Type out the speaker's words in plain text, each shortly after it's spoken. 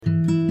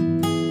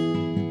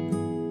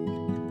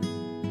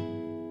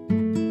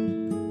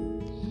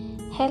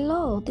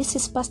Hello, this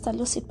is Pastor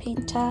Lucy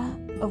Painter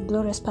of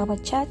Glorious Power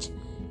Church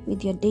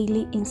with your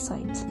daily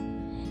insights.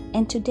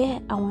 And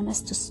today I want us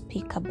to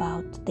speak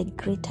about the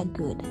greater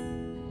good.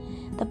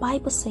 The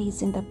Bible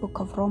says in the book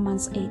of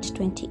Romans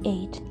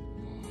 8:28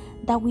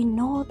 that we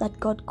know that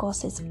God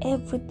causes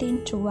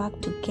everything to work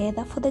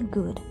together for the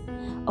good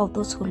of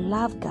those who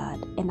love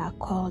God and are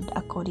called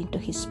according to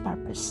His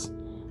purpose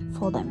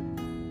for them.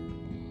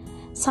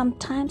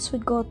 Sometimes we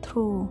go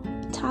through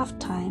tough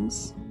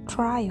times,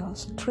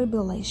 trials,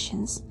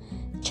 tribulations,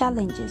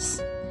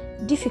 challenges,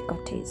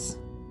 difficulties,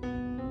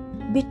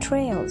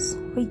 betrayals,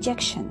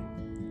 rejection,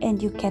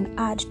 and you can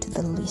add to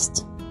the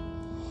list.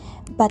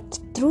 But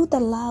through the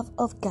love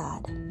of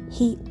God,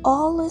 He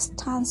always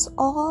turns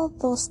all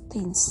those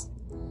things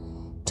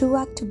to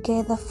work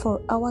together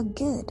for our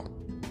good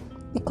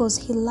because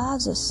He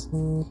loves us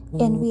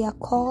and we are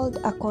called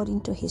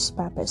according to His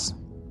purpose.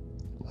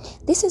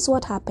 This is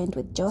what happened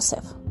with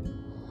Joseph.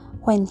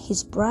 When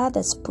his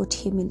brothers put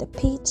him in the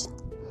pit,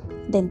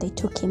 then they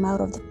took him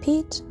out of the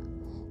pit,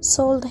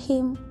 sold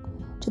him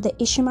to the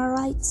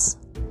Ishmaelites,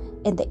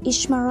 and the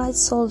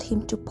Ishmaelites sold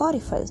him to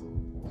Potiphar.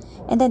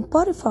 And then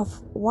Potiphar's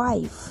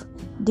wife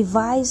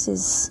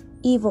devises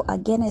evil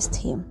against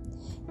him,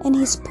 and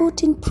he's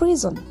put in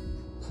prison.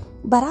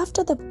 But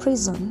after the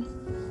prison,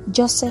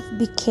 Joseph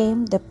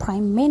became the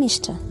prime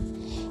minister.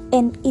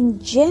 And in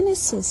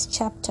Genesis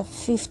chapter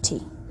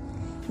 50,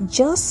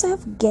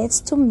 Joseph gets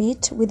to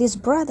meet with his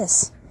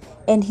brothers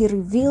and he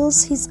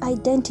reveals his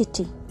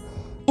identity.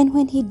 And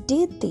when he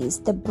did this,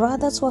 the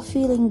brothers were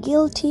feeling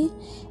guilty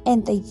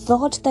and they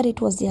thought that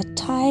it was their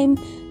time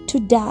to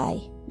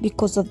die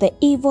because of the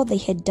evil they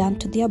had done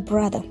to their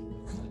brother.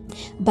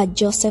 But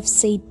Joseph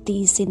said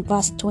this in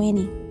verse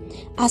 20,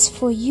 "As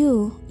for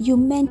you, you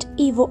meant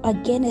evil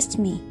against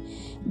me,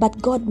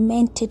 but God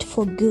meant it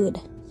for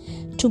good,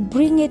 to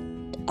bring it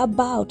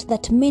about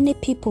that many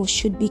people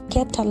should be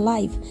kept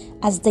alive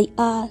as they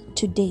are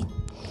today."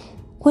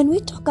 When we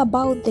talk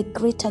about the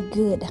greater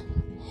good,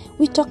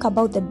 we talk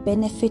about the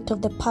benefit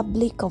of the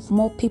public, of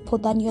more people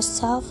than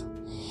yourself,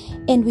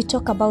 and we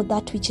talk about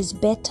that which is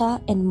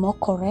better and more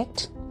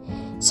correct.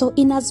 So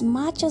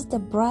inasmuch as the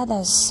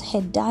brothers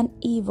had done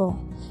evil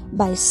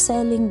by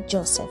selling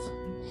Joseph,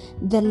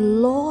 the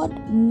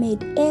Lord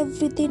made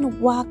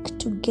everything work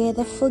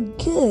together for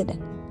good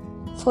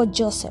for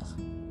Joseph.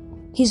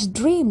 His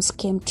dreams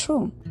came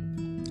true,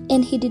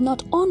 and he did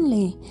not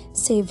only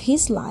save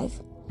his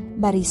life,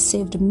 but he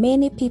saved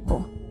many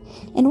people.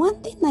 And one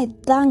thing I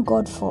thank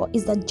God for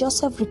is that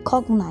Joseph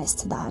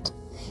recognized that,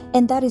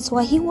 and that is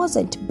why he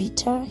wasn't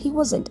bitter, he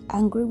wasn't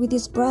angry with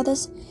his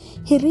brothers.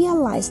 He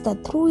realized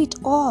that through it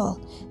all,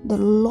 the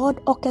Lord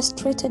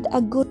orchestrated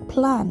a good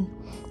plan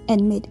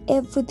and made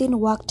everything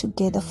work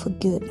together for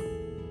good.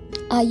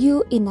 Are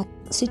you in a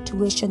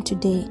situation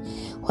today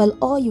while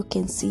all you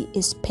can see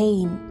is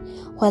pain,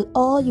 while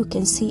all you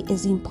can see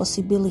is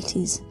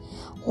impossibilities?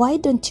 Why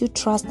don't you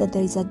trust that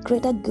there is a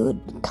greater good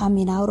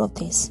coming out of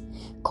this?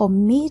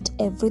 Commit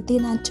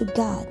everything unto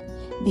God,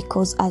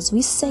 because as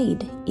we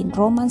said in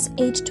Romans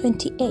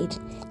 8:28,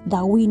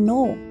 that we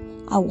know,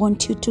 I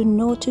want you to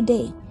know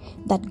today,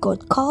 that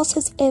God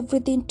causes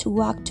everything to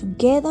work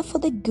together for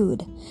the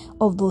good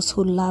of those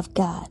who love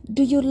God.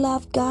 Do you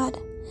love God?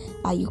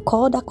 Are you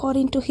called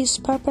according to His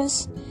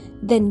purpose?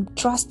 Then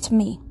trust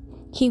me,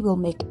 He will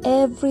make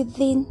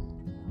everything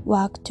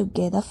work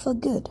together for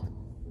good.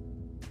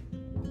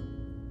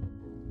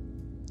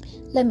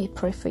 Let me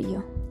pray for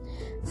you.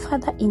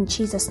 Father, in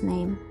Jesus'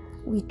 name,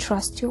 we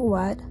trust your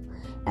word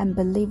and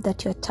believe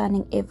that you're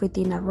turning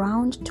everything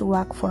around to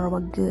work for our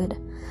good.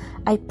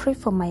 I pray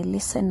for my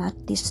listener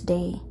this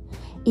day.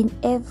 In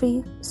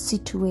every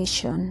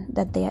situation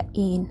that they are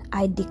in,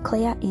 I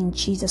declare in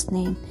Jesus'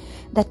 name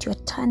that you're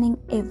turning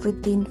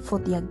everything for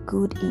their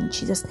good in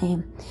Jesus'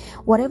 name.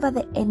 Whatever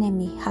the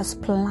enemy has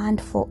planned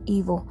for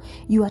evil,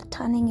 you are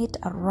turning it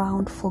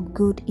around for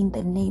good in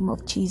the name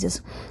of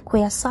Jesus.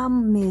 Where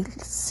some may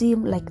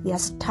seem like they are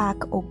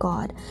stuck, oh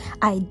God,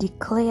 I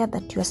declare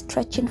that you are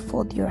stretching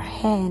forth your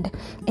hand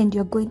and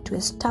you're going to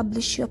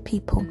establish your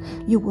people.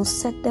 You will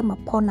set them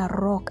upon a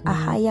rock, a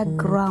higher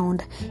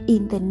ground,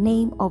 in the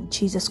name of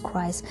Jesus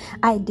Christ.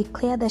 I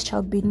declare there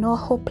shall be no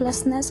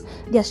hopelessness,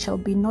 there shall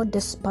be no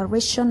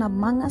desperation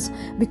among us,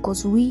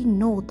 because we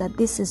know that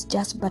this is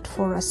just but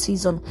for a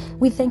season.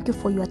 We thank you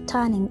for your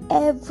turning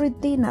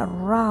everything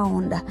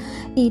around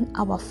in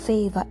our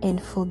favor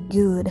and for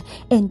good,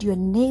 and your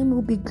name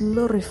will be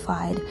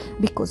glorified,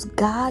 because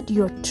God,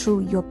 you're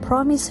true. Your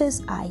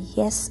promises are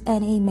yes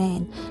and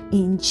amen.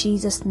 In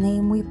Jesus'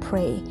 name we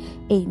pray.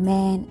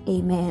 Amen.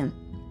 Amen.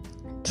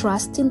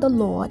 Trust in the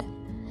Lord.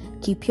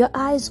 Keep your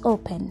eyes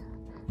open,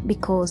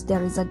 because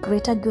there is a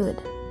greater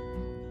good.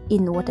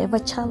 In whatever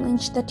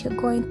challenge that you're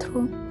going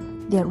through,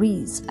 there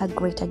is a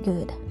greater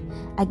good.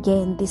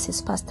 Again, this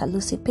is Pastor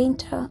Lucy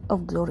Painter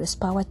of Glorious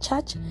Power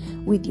Church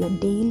with your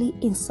daily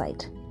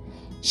insight.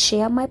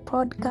 Share my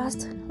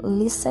podcast,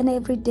 listen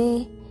every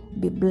day,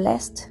 be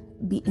blessed,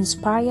 be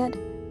inspired,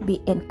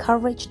 be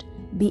encouraged,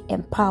 be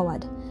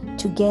empowered.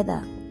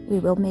 Together we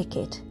will make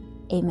it.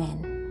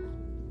 Amen.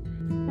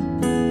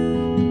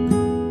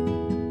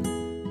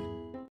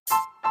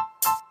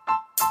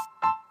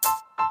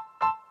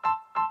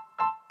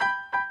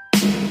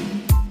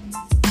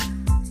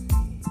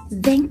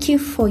 Thank you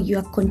for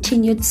your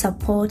continued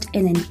support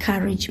and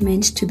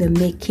encouragement to the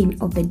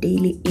making of the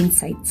Daily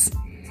Insights,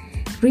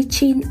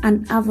 reaching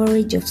an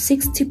average of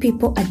 60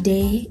 people a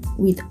day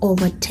with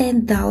over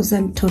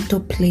 10,000 total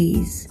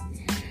plays.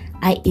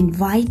 I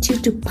invite you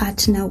to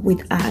partner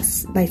with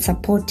us by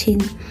supporting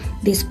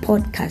this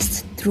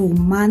podcast through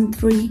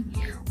monthly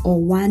or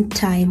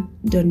one-time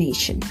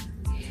donation.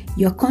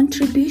 Your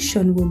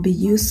contribution will be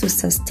used to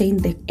sustain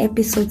the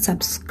episode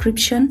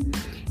subscription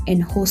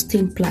and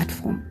hosting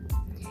platform.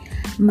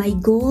 My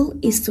goal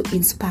is to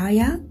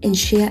inspire and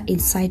share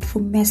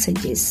insightful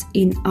messages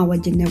in our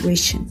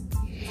generation,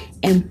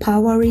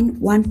 empowering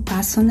one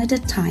person at a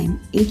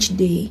time each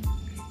day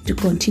to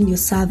continue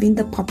serving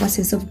the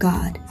purposes of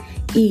God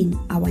in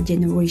our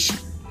generation.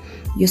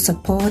 Your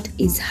support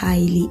is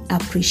highly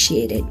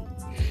appreciated.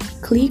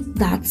 Click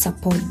that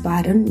support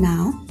button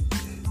now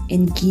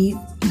and give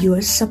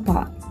your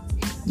support.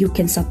 You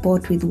can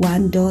support with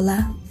 $1,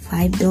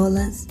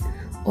 $5,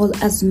 or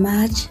as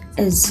much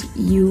as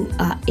you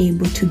are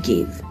able to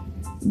give.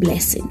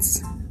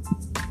 Blessings.